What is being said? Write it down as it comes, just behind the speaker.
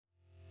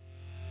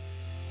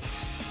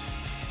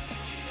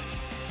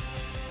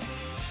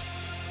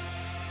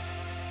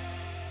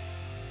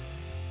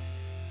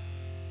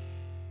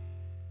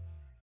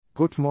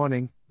Good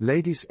morning,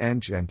 ladies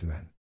and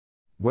gentlemen.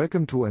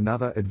 Welcome to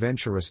another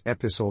adventurous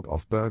episode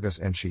of Burgers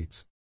and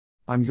Sheets.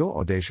 I'm your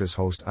audacious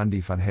host Andy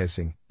Van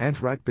Helsing, and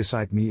right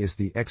beside me is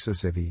the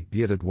excessively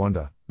bearded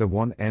wonder, the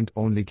one and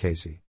only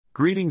Casey.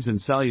 Greetings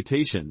and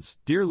salutations,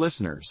 dear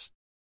listeners.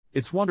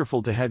 It's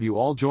wonderful to have you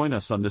all join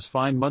us on this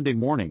fine Monday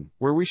morning,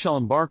 where we shall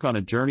embark on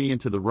a journey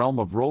into the realm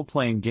of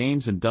role-playing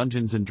games and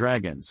Dungeons and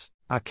Dragons.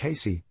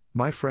 Casey,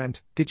 my friend,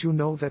 did you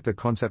know that the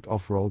concept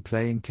of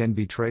role-playing can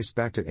be traced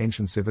back to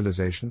ancient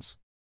civilizations?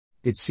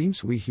 It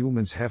seems we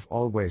humans have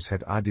always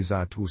had our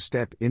desire to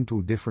step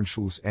into different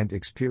shoes and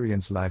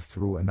experience life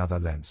through another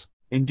lens.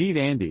 Indeed,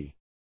 Andy.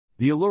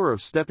 The allure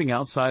of stepping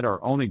outside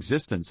our own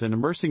existence and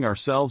immersing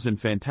ourselves in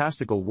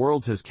fantastical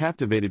worlds has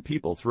captivated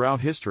people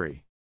throughout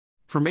history.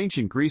 From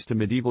ancient Greece to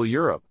medieval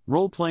Europe,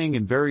 role-playing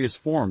in various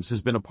forms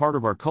has been a part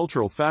of our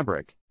cultural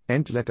fabric.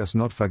 And let us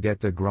not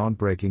forget the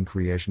groundbreaking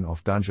creation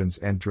of Dungeons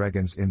and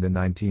Dragons in the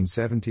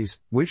 1970s,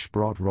 which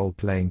brought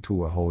role-playing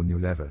to a whole new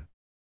level.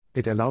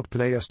 It allowed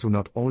players to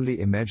not only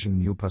imagine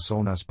new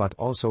personas but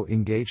also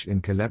engage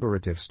in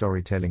collaborative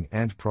storytelling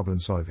and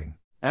problem-solving.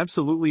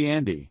 Absolutely,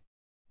 Andy.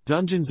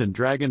 Dungeons and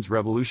Dragons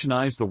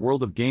revolutionized the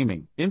world of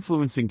gaming,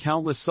 influencing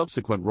countless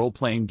subsequent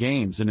role-playing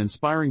games and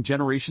inspiring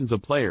generations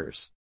of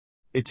players.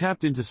 It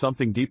tapped into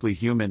something deeply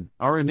human,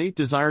 our innate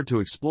desire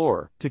to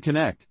explore, to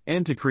connect,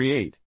 and to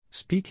create.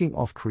 Speaking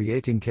of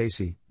creating,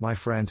 Casey, my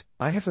friend,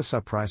 I have a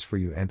surprise for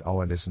you and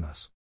our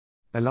listeners.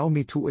 Allow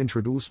me to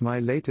introduce my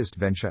latest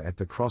venture at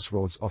the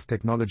crossroads of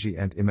technology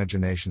and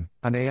imagination,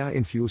 an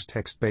AI-infused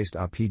text-based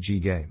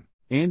RPG game.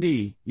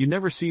 Andy, you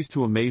never cease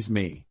to amaze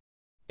me.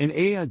 An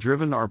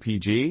AI-driven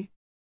RPG?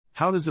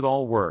 How does it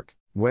all work?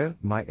 Well,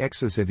 my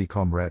exclusively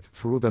comrade,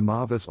 through the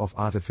marvels of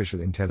artificial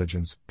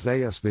intelligence,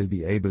 players will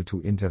be able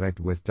to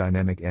interact with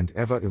dynamic and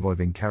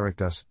ever-evolving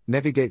characters,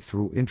 navigate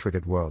through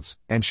intricate worlds,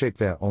 and shape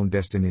their own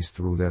destinies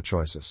through their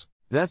choices.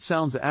 That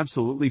sounds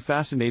absolutely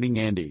fascinating,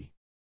 Andy.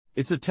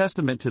 It's a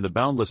testament to the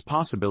boundless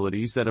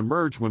possibilities that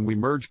emerge when we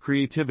merge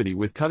creativity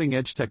with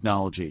cutting-edge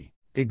technology.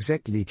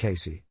 Exactly,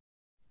 Casey.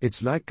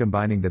 It's like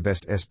combining the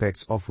best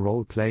aspects of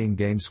role-playing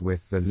games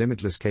with the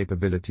limitless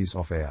capabilities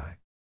of AI.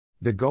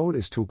 The goal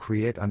is to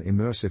create an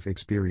immersive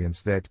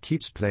experience that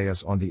keeps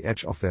players on the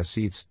edge of their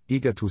seats,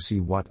 eager to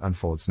see what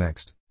unfolds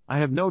next. I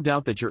have no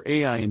doubt that your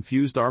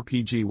AI-infused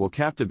RPG will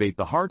captivate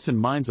the hearts and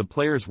minds of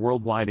players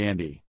worldwide,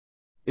 Andy.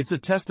 It's a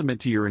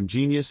testament to your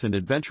ingenious and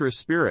adventurous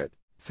spirit.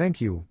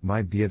 Thank you,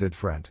 my bearded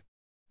friend.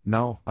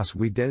 Now, as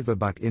we delve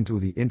back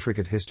into the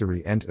intricate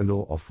history and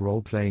allure of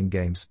role-playing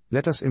games,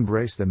 let us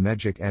embrace the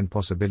magic and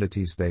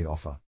possibilities they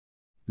offer.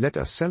 Let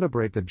us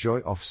celebrate the joy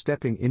of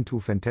stepping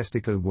into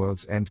fantastical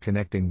worlds and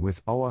connecting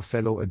with our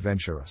fellow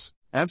adventurers.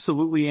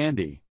 Absolutely,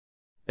 Andy.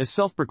 As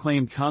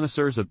self-proclaimed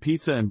connoisseurs of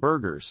pizza and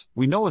burgers,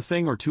 we know a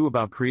thing or two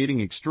about creating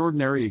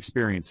extraordinary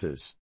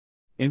experiences.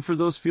 And for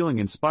those feeling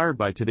inspired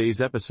by today's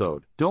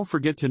episode, don't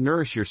forget to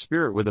nourish your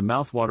spirit with a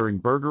mouth-watering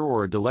burger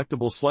or a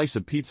delectable slice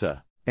of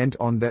pizza. And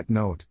on that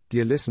note,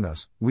 dear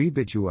listeners, we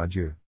bid you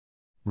adieu.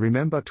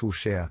 Remember to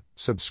share,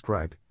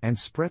 subscribe, and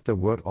spread the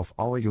word of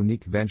our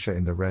unique venture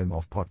in the realm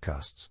of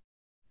podcasts.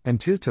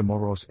 Until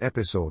tomorrow's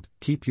episode,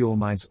 keep your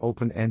minds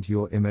open and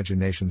your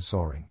imagination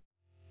soaring.